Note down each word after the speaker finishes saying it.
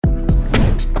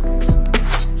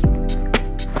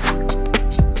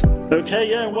Okay,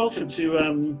 yeah, welcome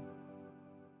to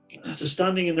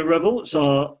Standing in the Rubble. It's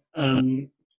our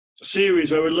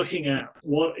series where we're looking at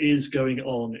what is going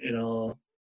on in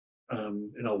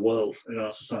our world, in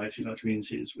our society, in our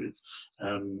communities with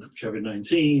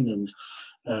COVID-19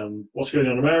 and what's going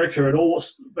on in America and all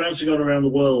what's bouncing on around the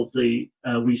world. The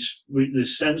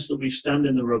sense that we stand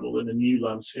in the rubble in a new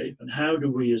landscape, and how do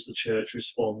we as the church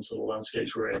respond to the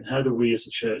landscapes we're in? How do we as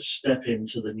the church step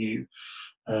into the new?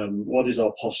 What is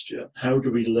our posture? How do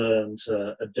we learn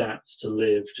to adapt, to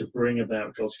live, to bring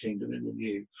about God's kingdom in the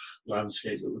new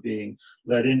landscape that we're being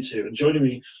led into? And joining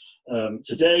me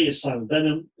today is Simon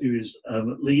Benham, who is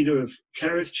leader of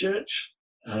Kerith Church.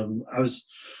 I was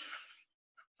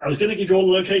going to give you all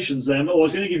the locations then, or I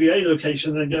was going to give you a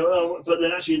location and then go, oh, but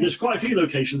then actually there's quite a few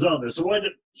locations, aren't there? So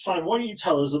Simon, why don't you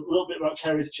tell us a little bit about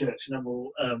Kerith Church, and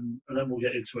then we'll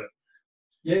get into it.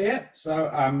 Yeah. So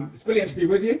it's brilliant to be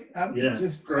with you.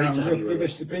 Just great to have you.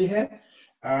 Privileged to be here.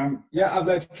 I've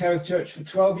led Kerith Church for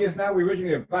 12 years now. We're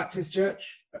originally a Baptist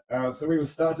church, so we were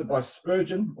started by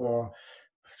Spurgeon, or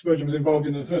Spurgeon was involved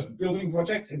in the first building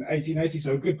project in 1880.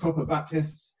 So good proper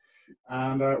Baptists,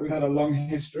 and we had a long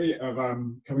history of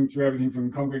coming through everything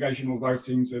from congregational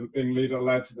voting to being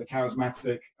leader-led to the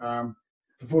charismatic.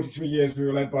 For 43 years, we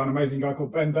were led by an amazing guy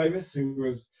called Ben Davis, who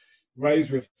was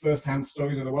raised with first-hand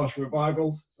stories of the Welsh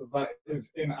revivals, so that is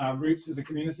in our roots as a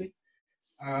community.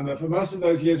 And for most of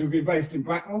those years, we've been based in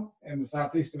Bracknell in the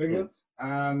southeast of England.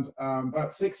 And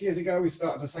about 6 years ago, we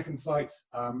started a second site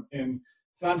in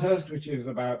Sandhurst, which is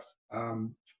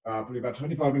probably about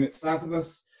 25 minutes south of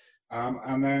us.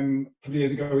 And then a couple of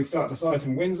years ago, we started a site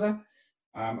in Windsor.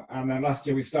 And then last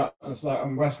year, we started a site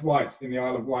on West Wight in the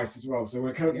Isle of Wight as well. So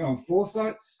we're currently on 4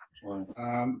 sites.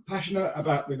 Wow. Passionate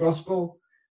about the gospel,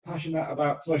 passionate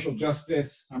about social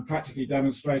justice, and practically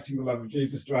demonstrating the love of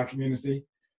Jesus to our community.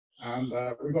 And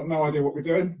we've got no idea what we're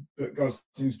doing, but God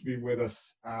seems to be with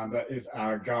us, and that is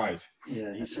our guide.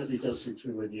 Yeah, he certainly does seem to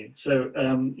be with you. So,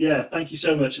 thank you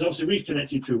so much. And obviously, we've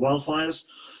connected through wildfires.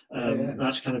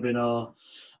 That's kind of been our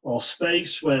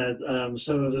space where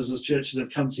some of us as churches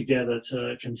have come together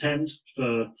to contend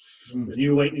for the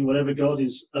new awakening, whatever God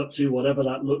is up to, whatever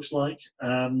that looks like.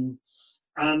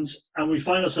 And we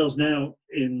find ourselves now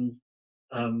in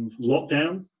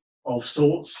lockdown of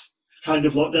sorts, kind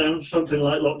of lockdown, something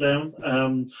like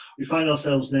lockdown. We find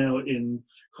ourselves now in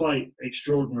quite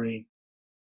extraordinary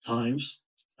times.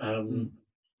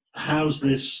 How's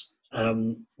this?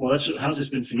 How's this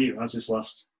been for you? How's this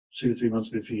last 2 or 3 months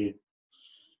been for you?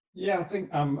 Yeah, I think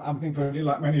probably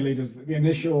like many leaders, the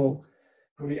initial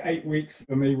probably 8 weeks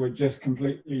for me were just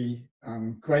completely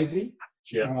crazy.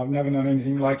 Yeah. And I've never known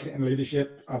anything like it in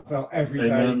leadership. I felt every day,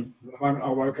 from the moment I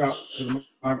woke up to the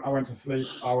moment I went to sleep,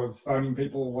 I was phoning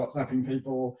people, WhatsApping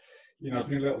people,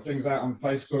 putting little things out on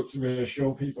Facebook to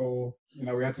reassure people.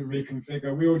 We had to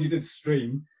reconfigure. We already did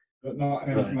stream, but not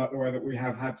anything like the way that we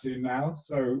have had to now.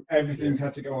 So everything's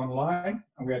had to go online,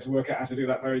 and we had to work out how to do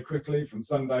that very quickly, from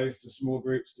Sundays to small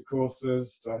groups to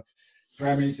courses to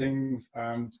prayer meetings.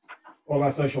 All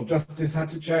our social justice had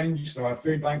to change. So our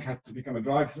food bank had to become a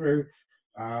drive-through.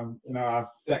 Our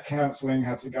debt counselling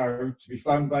had to go to be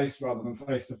phone-based rather than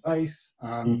face-to-face.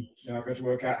 We had to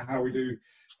work out how we do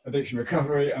addiction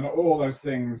recovery and all those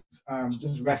things,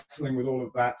 just wrestling with all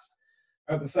of that.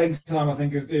 At the same time, I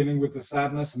think, as dealing with the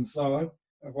sadness and sorrow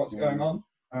of what's going on.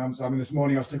 This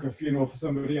morning I took a funeral for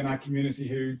somebody in our community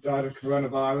who died of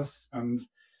coronavirus, and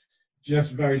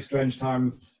just very strange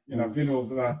times.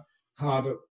 Funerals are hard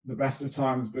at the best of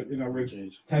times, but with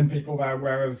 10 people there,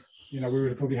 whereas we would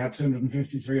have probably had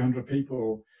 250, 300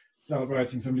 people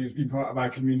celebrating somebody who's been part of our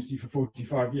community for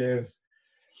 45 years.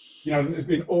 There's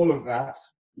been all of that,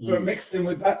 but mixed in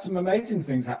with that, some amazing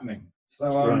things happening.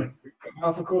 So we've got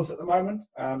Alpha course at the moment,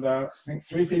 and I think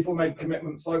 3 people made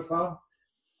commitments so far.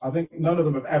 I think none of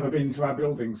them have ever been to our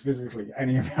buildings physically,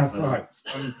 any of our sites.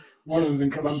 And one of them's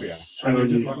in Colombia. So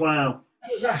just like, wow. How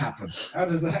does that happen? How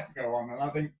does that go on? And I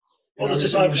think, what does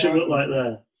discipleship look like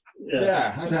there?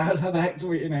 Yeah. How the heck do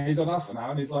we? He's on offer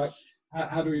now, and he's like,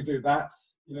 how do we do that?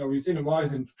 We've seen a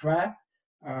rise in prayer.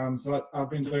 So I've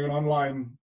been doing an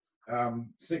online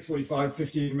 6:45,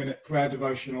 15-minute prayer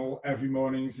devotional every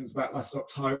morning since about last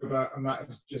October, and that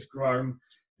has just grown.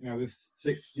 There's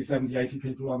 60, 70, 80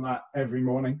 people on that every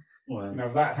morning. Wow.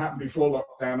 If that happened before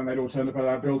lockdown and they'd all turned up at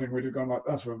our building, we'd have gone like,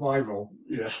 that's revival.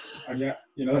 Yeah. And yet,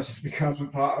 that's just become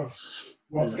part of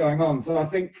what's going on. So I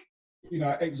think,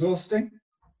 exhausting.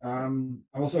 I'm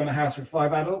also in a house with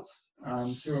 5 adults,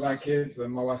 2 of our kids,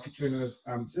 and my wife Katrina's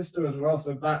sister as well.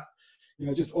 So that,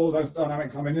 just all those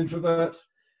dynamics. I'm an introvert,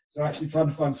 so actually trying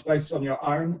to find space on your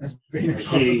own has been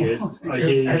impossible. I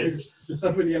hear you. There's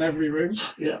somebody in every room.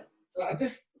 Yeah. I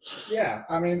just, yeah,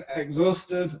 I mean,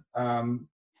 exhausted,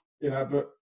 but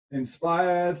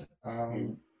inspired,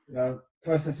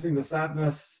 processing the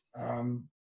sadness,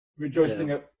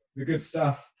 rejoicing at the good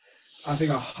stuff. I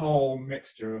think a whole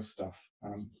mixture of stuff.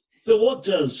 So what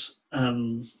are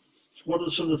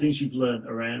some of the things you've learned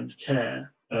around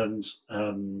care and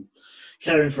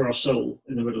caring for our soul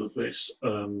in the middle of this,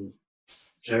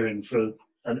 caring for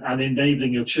and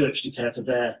enabling your church to care for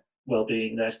their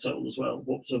well-being, their soul as well?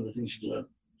 What are some of the things you've learned?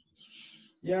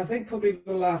 Yeah, I think probably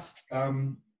the last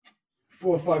 4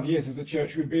 or 5 years as a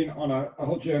church, we've been on a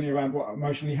whole journey around what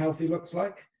emotionally healthy looks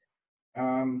like.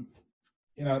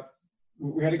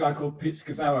 We had a guy called Pete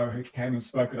Scazzaro who came and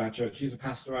spoke at our church. He's a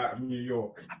pastor out of New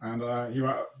York, and he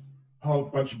wrote a whole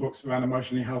bunch of books around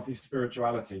emotionally healthy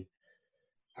spirituality.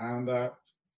 And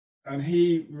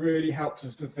he really helps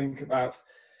us to think about,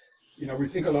 we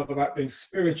think a lot about being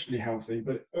spiritually healthy,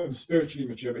 but spiritually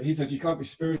mature. But he says you can't be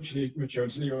spiritually mature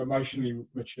until you're emotionally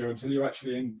mature, until you're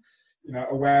actually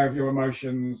aware of your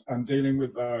emotions and dealing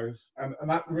with those. And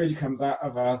that really comes out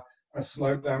of a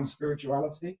slowed down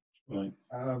spirituality. Right.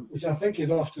 Which I think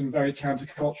is often very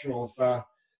countercultural for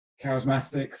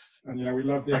charismatics, and we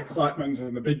love the excitement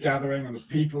and the big gathering and the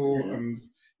people and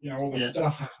all the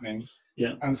stuff happening.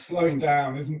 Yeah. And slowing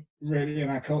down isn't really in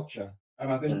our culture.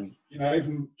 And I think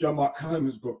even John Mark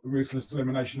Comer's book, The Ruthless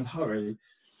Elimination of Hurry,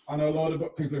 I know a lot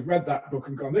of people have read that book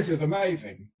and gone, "This is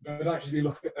amazing," but actually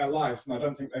look at their lives, and I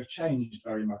don't think they've changed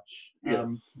very much. Yeah.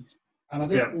 And I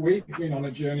think we've been on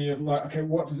a journey of okay,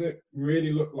 what does it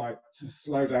really look like to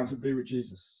slow down to be with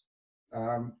Jesus?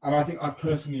 And I think I've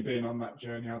personally been on that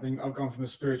journey. I think I've gone from a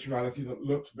spirituality that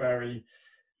looked very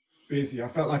busy. I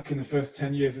felt like in the first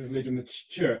 10 years of leading the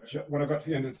church, when I got to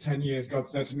the end of 10 years, God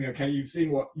said to me, "Okay, you've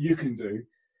seen what you can do.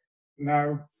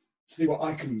 Now see what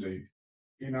I can do.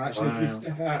 Actually, if you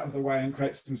step out of the way and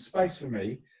create some space for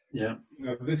me,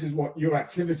 this is what your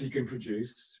activity can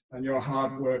produce, and your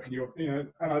hard work,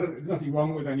 and there's nothing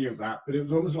wrong with any of that, but it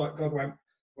was almost like God went,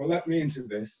 well, let me into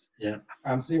this,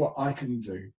 and see what I can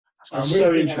do." That's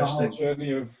so interesting. On a whole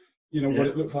journey of what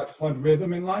it looks like to find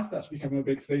rhythm in life. That's become a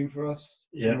big theme for us.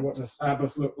 What does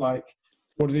Sabbath look like?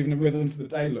 What does even a rhythm for the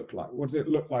day look like? What does it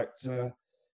look like to,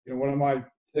 one of my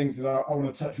things is I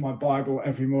want to touch my Bible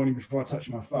every morning before I touch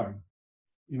my phone.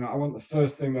 I want the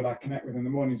first thing that I connect with in the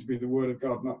morning to be the Word of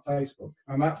God, not Facebook.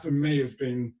 And that for me has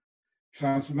been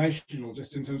transformational,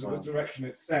 just in terms of the direction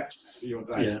it sets for your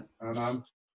day. Yeah. And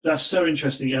that's so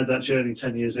interesting. You had that journey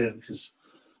 10 years in, because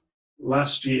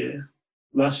last year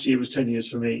was 10 years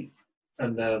for me,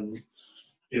 and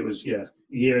it was a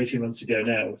year 18 months ago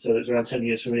now, so it's around 10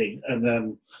 years for me.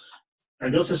 And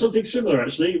God said something similar,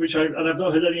 actually, which I've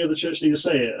not heard any other church leader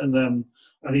say it. And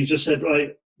he just said,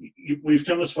 right, we've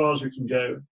come as far as we can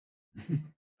go.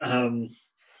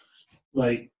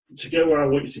 To go where I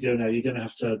want you to go now, you're going to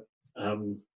have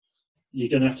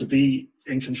to be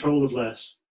in control of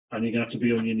less, and you're going to have to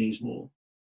be on your knees more.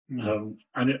 And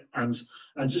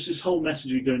just this whole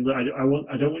message of going, I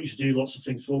don't want you to do lots of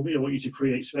things for me. I want you to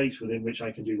create space within which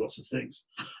I can do lots of things.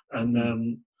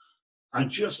 And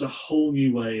just a whole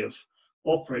new way of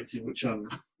operating, which I'm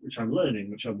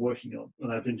learning, which I'm working on.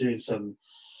 And I've been doing some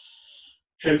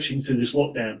coaching through this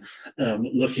lockdown,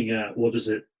 looking at what does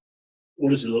it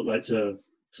look like to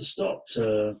stop,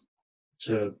 to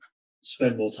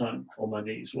spend more time on my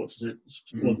knees. What does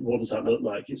that look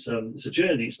like? It's a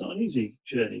journey. It's not an easy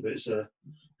journey, but I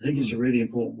think it's a really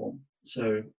important one.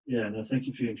 So thank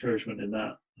you for your encouragement in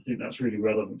that. I think that's really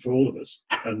relevant for all of us.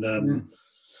 And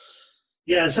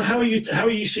so how are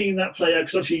you seeing that play out?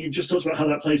 Because obviously you just talked about how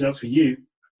that plays out for you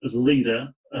as a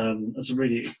leader. There's some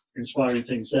really inspiring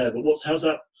things there. But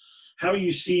how are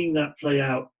you seeing that play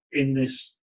out in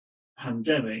this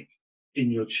pandemic in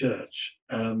your church?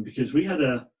 Because we had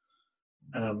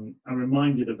I'm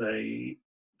reminded of a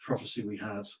prophecy we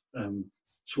had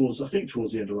towards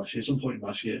the end of last year, some point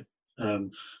last year,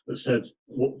 that said,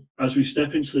 as we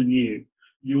step into the new,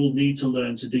 you will need to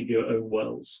learn to dig your own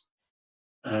wells.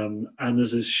 And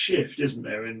there's this shift, isn't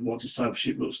there, in what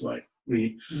discipleship looks like.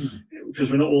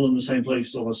 Because we're not all in the same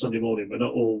place on a Sunday morning. We're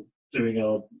not all doing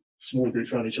our small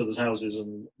groups around each other's houses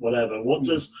and whatever. What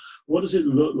does it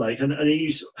look like? And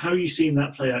how are you seeing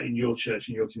that play out in your church,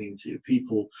 in your community, of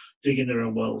people digging their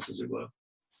own wells, as it were?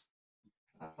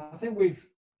 I think we've,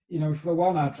 for a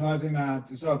while now, tried in our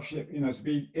discipleship, to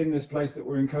be in this place that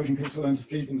we're encouraging people to learn to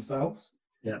feed themselves.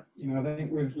 Yeah. I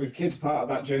think with kids, part of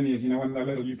that journey is, when they're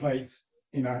little, you play,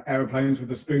 aeroplanes with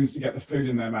the spoons to get the food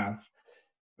in their mouth.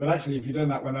 But actually, if you're doing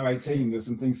that when they're 18, there's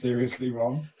something seriously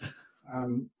wrong.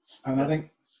 And I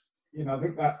think,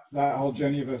 that whole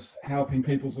journey of us helping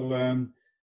people to learn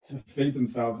to feed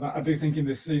themselves. And I do think in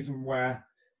this season where,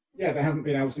 yeah, they haven't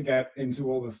been able to get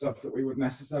into all the stuff that we would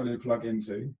necessarily plug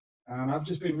into. And I've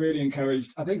just been really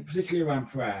encouraged, I think particularly around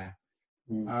prayer.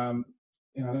 You know,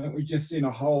 I think we've just seen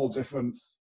a whole different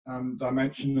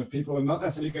dimension of people, and not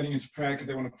necessarily getting into prayer because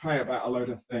they want to pray about a load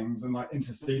of things and like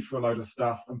intercede for a load of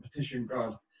stuff and petition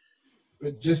God,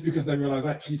 but just because they realize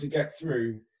actually to get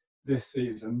through this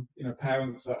season, you know,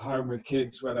 parents at home with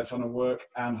kids where they're trying to work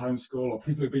and homeschool, or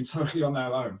people who've been totally on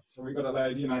their own. So we've got a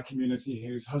lady in our community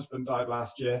whose husband died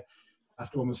last year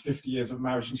after almost 50 years of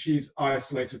marriage, and she's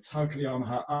isolated totally on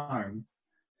her own.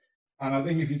 And I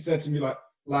think if you'd said to me like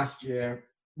last year,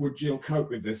 would Jill cope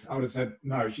with this? I would have said,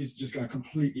 no, she's just going to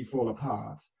completely fall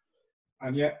apart.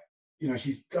 And yet, you know,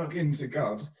 she's dug into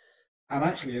God and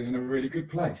actually is in a really good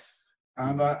place.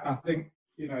 And I think,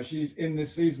 you know, she's in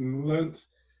this season learnt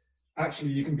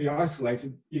actually you can be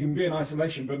isolated. You can be in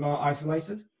isolation, but not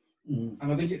isolated. And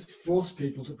I think it's forced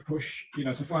people to push, you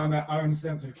know, to find their own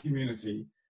sense of community,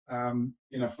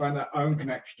 you know, find their own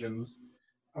connections.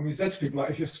 And we said to people, like,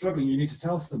 if you're struggling, you need to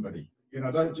tell somebody. You know,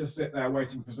 don't just sit there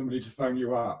waiting for somebody to phone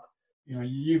you up. You know,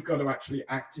 you've got to actually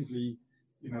actively,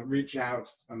 you know, reach out.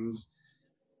 And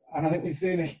I think we've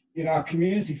seen, you know, our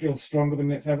community feels stronger than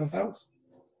it's ever felt.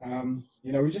 You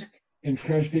know, we just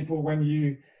encourage people when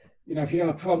you know, if you have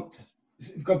a prompt,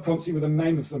 if God prompts you with a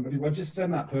name of somebody, well, just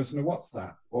send that person a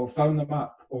WhatsApp or phone them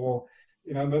up. Or,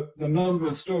 you know, the number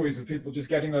of stories of people just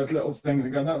getting those little things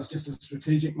and going, that was just a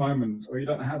strategic moment, or you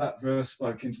don't know how that verse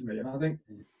spoke into me. And I think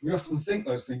we often think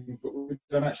those things, but we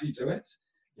don't actually do it.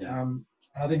 Yes.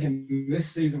 I think in this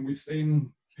season, we've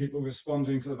seen people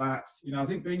responding to that. You know, I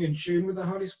think being in tune with the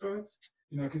Holy Spirit,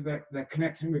 you know, because they're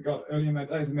connecting with God early in their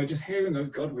days and they're just hearing those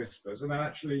God whispers and they're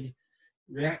actually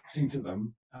reacting to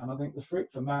them. And I think the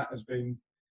fruit from that has been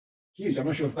huge. I'm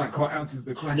not sure if that quite answers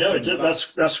the question. No,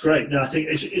 that's great. No, I think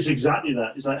it's exactly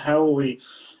that. It's like, how are we,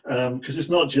 because it's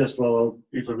not just, well,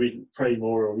 people pray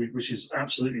more, or which is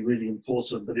absolutely really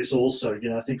important, but it's also, you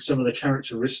know, I think some of the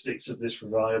characteristics of this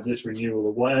revival, this renewal,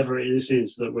 or whatever it is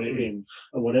that we're in,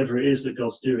 or whatever it is that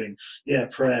God's doing, yeah,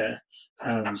 prayer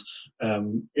and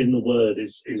in the Word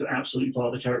is absolutely part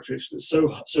of the characteristics.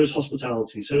 So is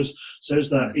hospitality. So is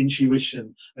that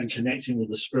intuition and connecting with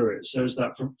the Spirit. So is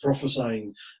that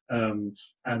prophesying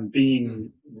and being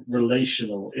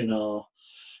relational in our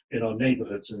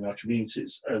neighbourhoods and in our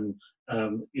communities. And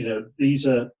you know, these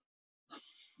are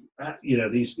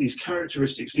these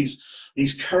characteristics,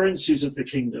 these currencies of the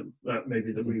kingdom,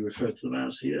 maybe that we refer to them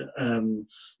as here,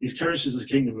 these currencies of the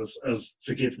kingdom of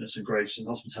forgiveness and grace and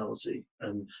hospitality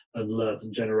and love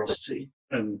and generosity,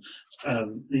 and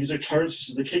these are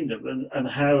currencies of the kingdom,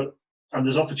 and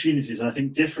there's opportunities, and I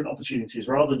think different opportunities,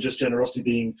 rather than just generosity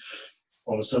being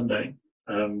on a Sunday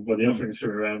when the offerings come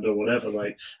around or whatever.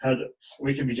 Like, how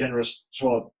we can be generous to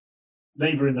our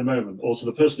neighbour in the moment, or to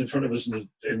the person in front of us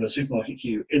in the supermarket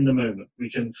queue in the moment. We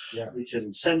can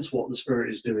sense what the Spirit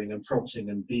is doing and prompting,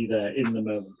 and be there in the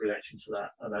moment, reacting to that.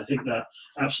 And I think that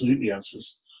absolutely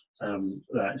answers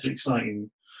that. It's an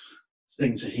exciting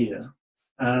thing to hear.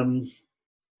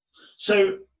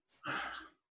 So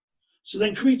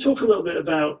then, can we talk a little bit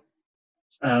about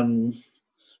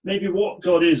maybe what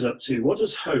God is up to? What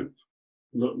does hope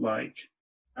look like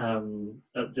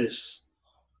at this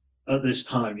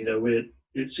time? You know,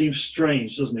 it seems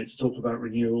strange, doesn't it, to talk about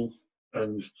renewal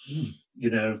and you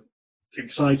know,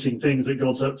 exciting things that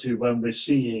God's up to when we're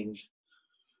seeing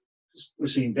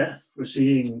death, we're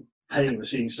seeing pain, we're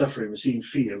seeing suffering, we're seeing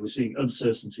fear, we're seeing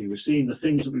uncertainty, we're seeing the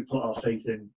things that we put our faith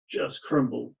in just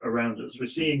crumble around us. We're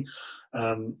seeing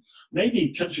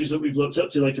maybe countries that we've looked up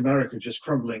to, like America, just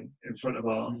crumbling in front of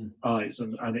our eyes,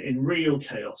 and in real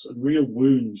chaos and real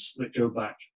wounds that go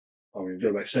back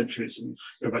centuries and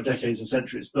go back decades and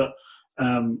centuries, but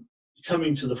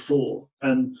coming to the fore,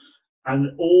 and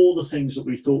all the things that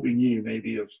we thought we knew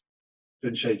maybe have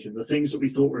been shaken. The things that we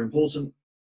thought were important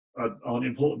aren't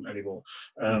important anymore.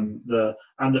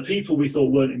 The people we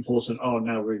thought weren't important are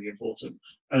now really important.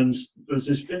 And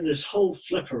there's been this whole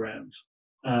flip around.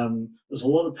 There's a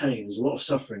lot of pain, there's a lot of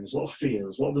suffering, there's a lot of fear,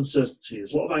 there's a lot of uncertainty,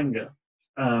 there's a lot of anger.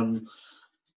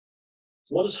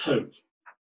 What does hope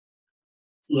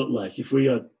look like if we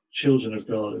are children of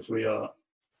God, if we are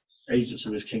agents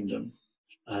of His kingdom?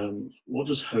 What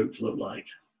does hope look like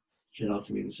in our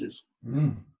communities?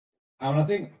 And I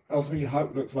think ultimately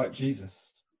hope looks like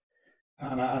Jesus.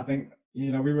 And I think,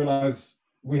 you know, we realize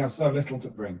we have so little to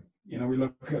bring. You know, we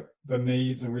look at the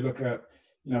needs, and we look at,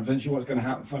 you know, potentially what's going to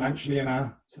happen financially in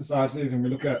our societies, and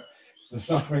we look at the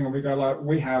suffering, and we go like,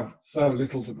 we have so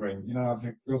little to bring. You know, I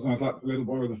think it feels almost like the little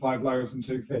boy with the 5 loaves and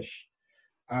 2 fish.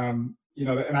 You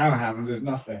know, that in our hands is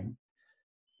nothing.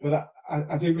 But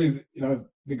I do believe that,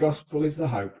 the gospel is the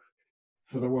hope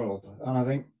for the world. And I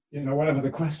think, whatever the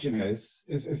question is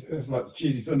like the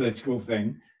cheesy Sunday school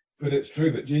thing, but it's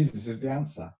true that Jesus is the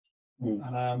answer.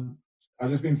 And I've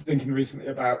just been thinking recently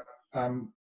about the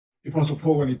Apostle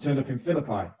Paul when he turned up in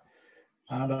Philippi.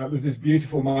 And there's this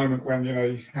beautiful moment when,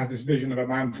 he has this vision of a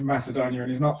man from Macedonia,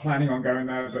 and he's not planning on going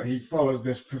there, but he follows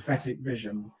this prophetic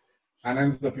vision and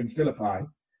ends up in Philippi.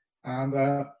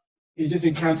 And he just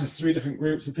encounters 3 different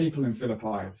groups of people in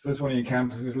Philippi. The first one he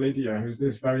encounters is Lydia, who's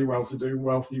this very well-to-do,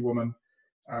 wealthy woman,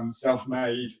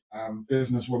 self-made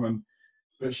businesswoman.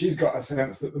 But she's got a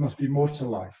sense that there must be more to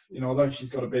life. Although she's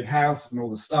got a big house and all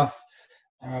the stuff,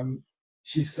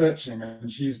 she's searching, and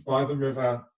she's by the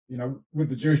river, with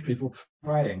the Jewish people,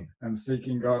 praying and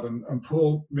seeking God. And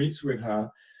Paul meets with her,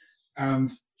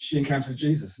 and she encounters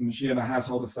Jesus, and she and her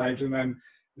household are saved. And then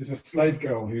there's a slave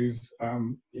girl who's,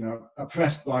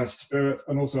 oppressed by a spirit,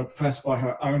 and also oppressed by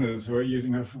her owners who are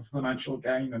using her for financial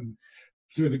gain. And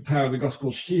through the power of the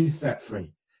gospel, she's set free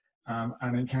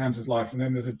and encounters life. And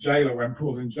then there's a jailer when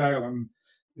Paul's in jail, and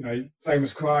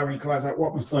famous cry when he cries out,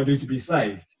 "What must I do to be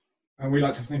saved?" And we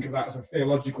like to think of that as a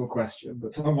theological question,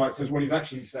 but Tom White says what he's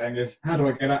actually saying is, how do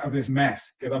I get out of this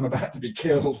mess? Because I'm about to be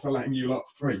killed for letting you lot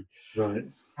free. Right.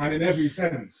 And in every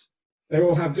sense, they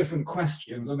all have different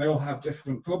questions and they all have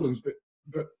different problems,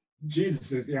 but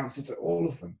Jesus is the answer to all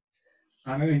of them.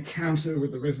 And an encounter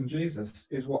with the risen Jesus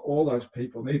is what all those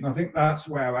people need. And I think that's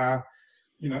where our,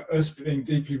 us being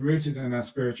deeply rooted in our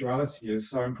spirituality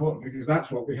is so important, because that's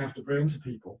what we have to bring to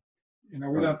people. We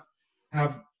don't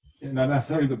have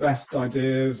necessarily the best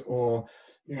ideas or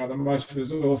the most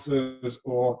resources,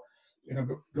 or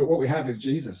but what we have is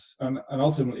Jesus, and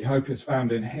ultimately hope is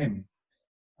found in him.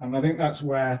 And I think that's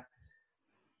where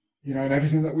in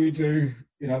everything that we do,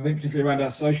 I think particularly around our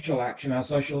social action, our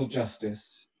social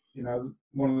justice,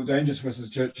 one of the dangers for us as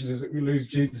churches is that we lose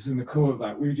Jesus in the core of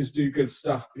that. We just do good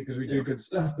stuff because we do good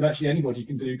stuff, but actually anybody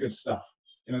can do good stuff.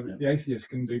 The atheists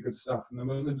can do good stuff, and the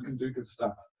Muslims can do good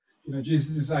stuff.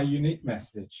 Jesus is our unique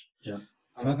message. Yeah.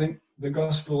 And I think the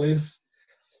gospel is,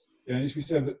 as we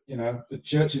said, that the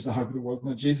church is the hope of the world,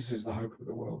 and Jesus is the hope of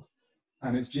the world.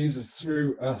 And it's Jesus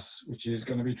through us, which is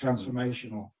going to be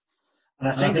transformational. And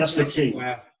I think that's the key.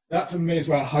 That for me is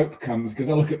where hope comes, because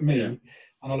I look at me and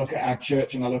I look at our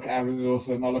church and I look at our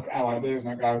resources and I look at our ideas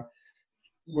and I go,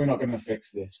 we're not going to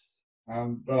fix this.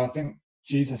 But I think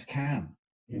Jesus can,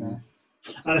 And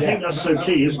I think that's so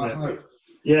key, isn't it? Hope.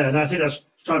 Yeah, and I think that's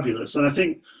fabulous. And I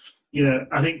think,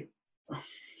 I think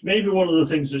maybe one of the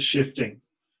things that's shifting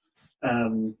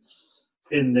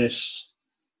in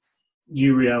this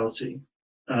new reality,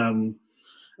 I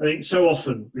think so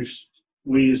often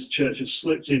we as church have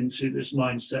slipped into this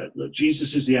mindset that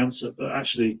Jesus is the answer, but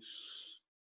actually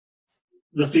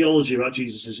the theology about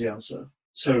Jesus is the answer.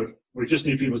 So we just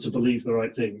need people to believe the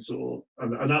right things,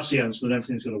 and that's the answer, then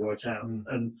everything's going to work out.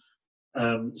 And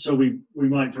so we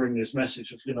might bring this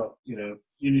message of, you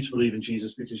need to believe in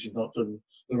Jesus because you've not done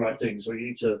the right things, or you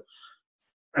need to.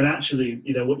 And actually,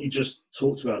 what you just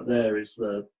talked about there is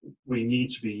that we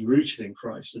need to be rooted in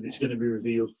Christ, and it's going to be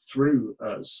revealed through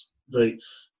us.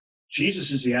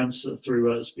 Jesus is the answer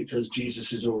through us, because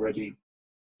Jesus is already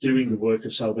doing the work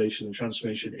of salvation and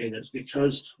transformation in us.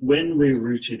 Because when we're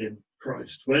rooted in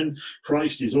Christ, when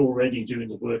Christ is already doing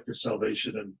the work of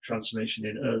salvation and transformation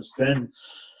in us, then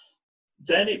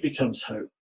it becomes hope,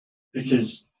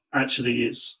 because actually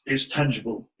it's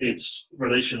tangible, it's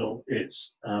relational,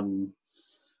 it's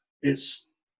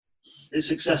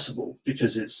accessible,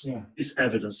 because it's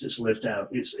evidence, it's lived out,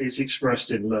 it's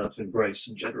expressed in love and grace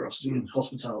and generosity and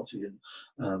hospitality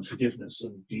and forgiveness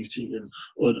and beauty and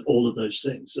all of those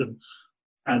things. And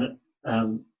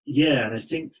I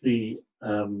think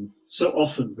so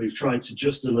often we've tried to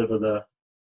just deliver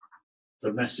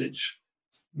the message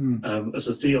as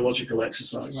a theological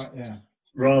exercise,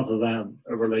 rather than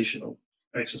a relational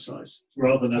exercise,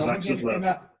 rather than as acts of love.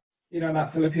 In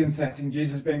that Philippian setting,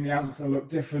 Jesus being the answer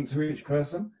looked different to each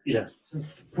person. Yeah.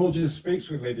 Paul just speaks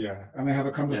with Lydia, and they have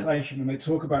a conversation, and they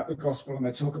talk about the gospel, and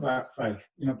they talk about faith.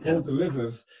 Paul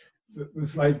delivers the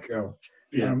slave girl.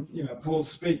 Paul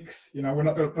speaks. We're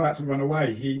not about to run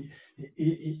away.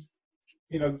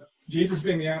 Jesus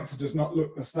being the answer does not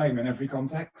look the same in every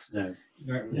context. No.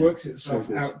 It works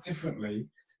itself out differently.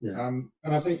 Yeah.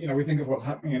 And I think we think of what's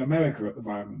happening in America at the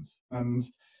moment, and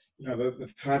the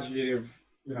tragedy of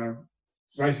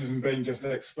racism being just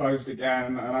exposed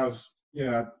again. And I was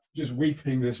just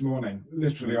weeping this morning,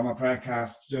 literally on my prayer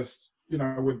cast, just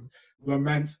with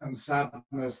lament and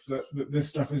sadness that this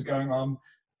stuff is going on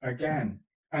again.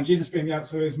 And Jesus being the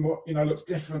answer is more, looks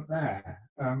different there,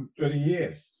 but he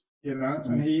is. you know,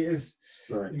 and he is,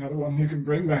 right. you know, the one who can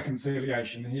bring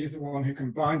reconciliation. He's the one who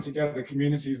can bind together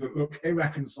communities that look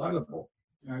irreconcilable.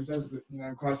 You know, he says that, you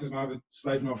know, Christ is neither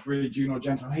slave nor free, Jew nor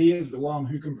Gentile. He is the one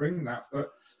who can bring that,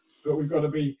 but we've got to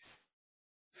be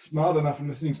smart enough and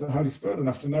listening to the Holy Spirit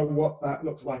enough to know what that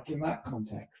looks like in that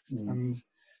context. And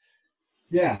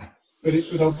yeah, but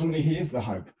ultimately he is the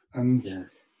hope. And you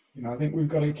know, I think we've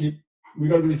got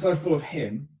to be so full of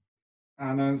him,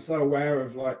 and then so aware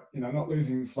of, like, you know, not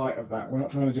losing sight of that. We're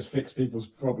not trying to just fix people's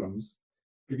problems,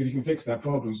 because you can fix their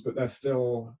problems, but they're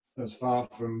still as far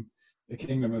from the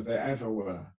kingdom as they ever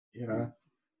were, you know.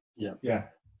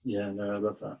 No, I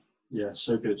love that. Yeah,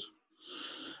 so good.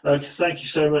 Okay, thank you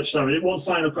so much, Simon. One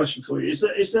final question for you.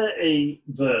 Is there a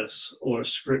verse or a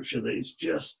scripture that is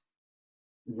just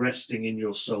resting in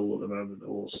your soul at the moment,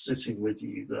 or sitting with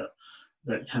you,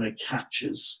 that kind of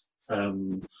captures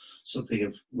something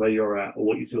of where you're at, or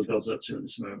what you feel God's up to at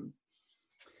this moment?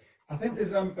 I think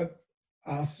there's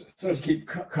I sort of keep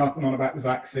carping on about this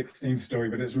Acts 16 story,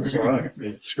 but it's really right.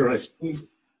 It's great.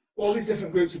 All these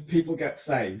different groups of people get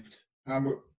saved.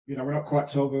 You know, we're not quite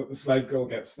told that the slave girl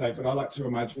gets saved, but I like to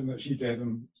imagine that she did,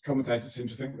 and commentators seem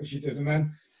to think that she did. And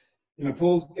then, you know,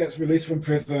 Paul gets released from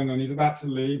prison, and he's about to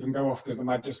leave and go off because the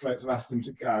magistrates have asked him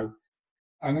to go.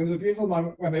 And there's a beautiful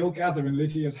moment when they all gather in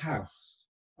Lydia's house.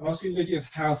 And obviously Lydia's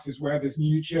house is where this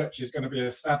new church is going to be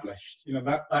established. You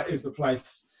know, that is the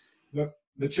place that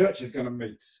the church is going to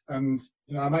meet. And,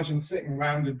 you know, I imagine sitting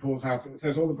around in Paul's house, it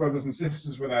says all the brothers and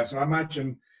sisters were there. So I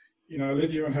imagine, you know,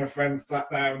 Lydia and her friends sat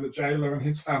there, and the jailer and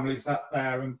his family sat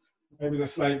there, and maybe the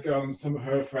slave girl and some of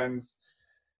her friends.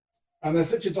 And there's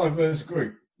such a diverse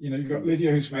group. You know, you've got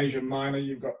Lydia, who's from Asia Minor,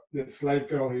 you've got the slave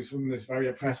girl who's from this very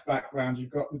oppressed background,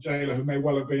 you've got the jailer who may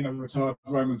well have been a retired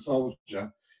Roman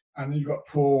soldier, and then you've got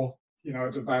Paul, you know,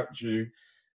 a devout Jew.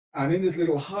 And in this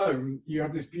little home, you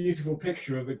have this beautiful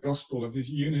picture of the gospel, of this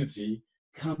unity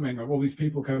coming, of all these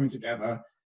people coming together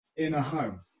in a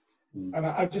home. And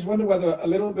I just wonder whether a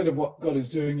little bit of what God is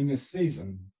doing in this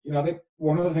season, you know, I think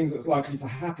one of the things that's likely to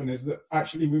happen is that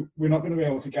actually we're not going to be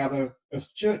able to gather as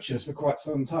churches for quite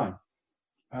some time.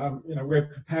 You know, we're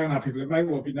preparing our people. It may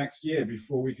well be next year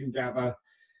before we can gather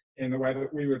in the way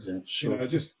that we would, you know,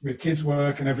 just with kids'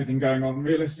 work and everything going on.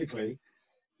 Realistically,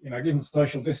 you know, given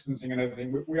social distancing and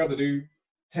everything, we either do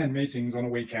 10 meetings on a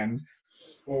weekend,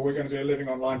 or we're going to be living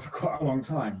online for quite a long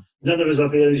time. None of us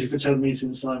have the energy for 10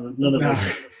 meetings, Simon. None of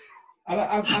us. And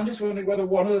I'm just wondering whether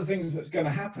one of the things that's going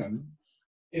to happen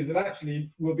is that actually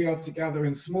we'll be able to gather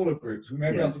in smaller groups. We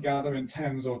may be able to gather in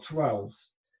 10s or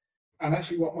 12s. And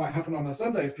actually what might happen on a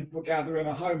Sunday is people gather in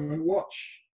a home and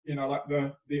watch, you know, like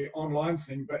the online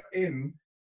thing, but in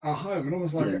a home, and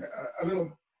almost like a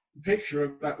little picture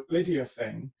of that Lydia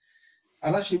thing.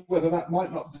 And actually whether that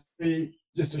might not be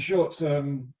just a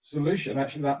short-term solution,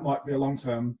 actually that might be a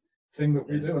long-term thing that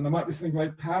we do. And there might be something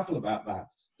very powerful about that.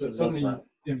 That suddenly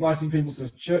inviting people to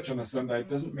church on a Sunday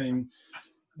doesn't mean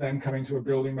them coming to a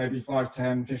building maybe 5,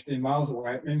 10, 15 miles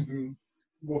away. It means them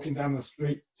walking down the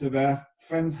street to their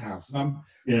friend's house. And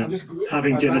I'm just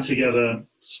having dinner together,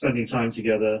 spending time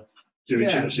together, doing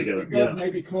church together.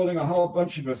 Maybe calling a whole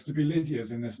bunch of us to be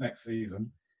Lydias in this next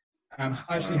season, and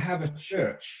actually have a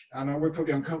church. And we're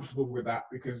probably uncomfortable with that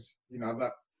because, you know,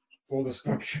 that all the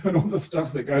structure and all the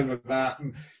stuff that goes with that,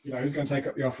 and, you know, who's going to take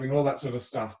up the offering, all that sort of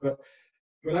stuff. But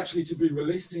actually to be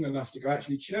releasing enough to go,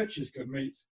 actually churches could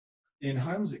meet in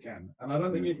homes again. And I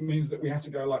don't think it means that we have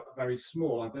to go like very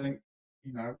small. I think,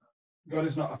 you know, God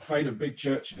is not afraid of big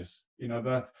churches. You know,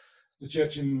 the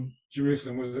church in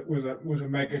Jerusalem was a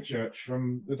mega church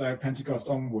from the day of Pentecost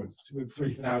onwards, with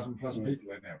 3,000 plus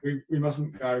people in it. We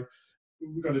mustn't go,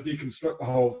 we've got to deconstruct the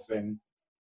whole thing.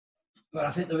 But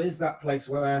I think there is that place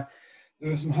where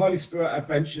there are some Holy Spirit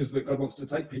adventures that God wants to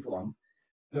take people on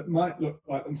that might look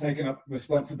like them taking up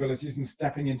responsibilities and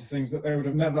stepping into things that they would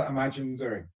have never imagined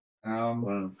doing.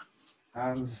 I'm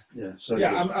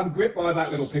gripped by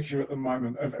that little picture at the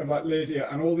moment of like Lydia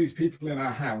and all these people in our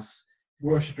house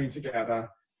worshipping together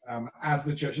as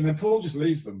the church. And then Paul just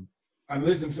leaves them and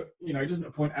leaves them. You know, he doesn't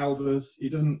appoint elders. He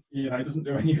doesn't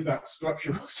do any of that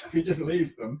structural stuff. He just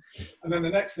leaves them. And then the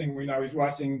next thing we know, he's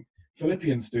writing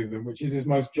Philippians to them, which is his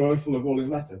most joyful of all his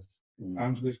letters.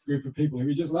 To this group of people who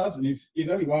he just loves, and he's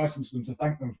only writing to them to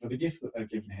thank them for the gift that they've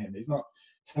given him. He's not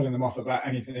telling them off about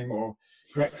anything or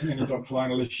correcting any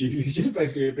doctrinal issues. He's just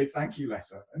basically a big thank you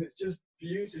letter, and it's just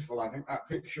beautiful. I think that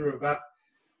picture of that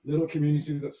little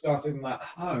community that started in that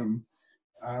home,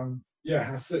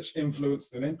 has such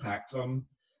influence and impact on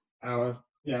our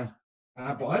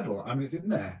Bible. I mean, it's in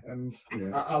there, and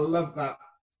I love that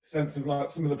sense of like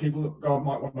some of the people that God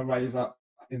might want to raise up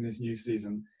in this new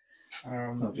season.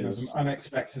 Some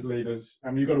unexpected leaders.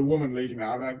 You've got a woman leading that.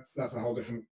 I know that's a whole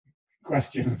different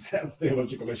question and set of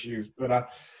theological issues, but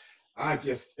I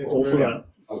just, it's all brilliant.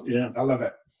 for that. Yeah, I love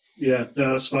it. Yeah,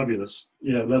 no, that's fabulous.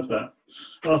 Yeah, love that.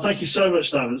 Well, thank you so much,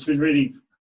 Simon. It's been really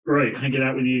great hanging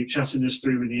out with you, chatting this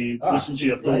through with you, listening to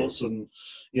your thoughts, and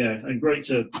great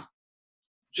to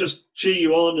just cheer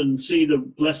you on and see the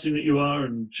blessing that you are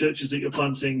and churches that you're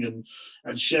planting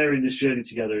and sharing this journey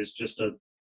together is just a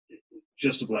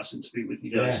blessing to be with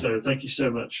you guys. So thank you so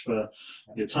much for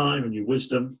your time and your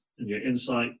wisdom and your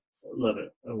insight. Love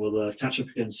it. And we'll catch up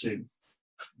again soon.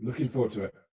 Looking forward to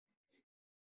it.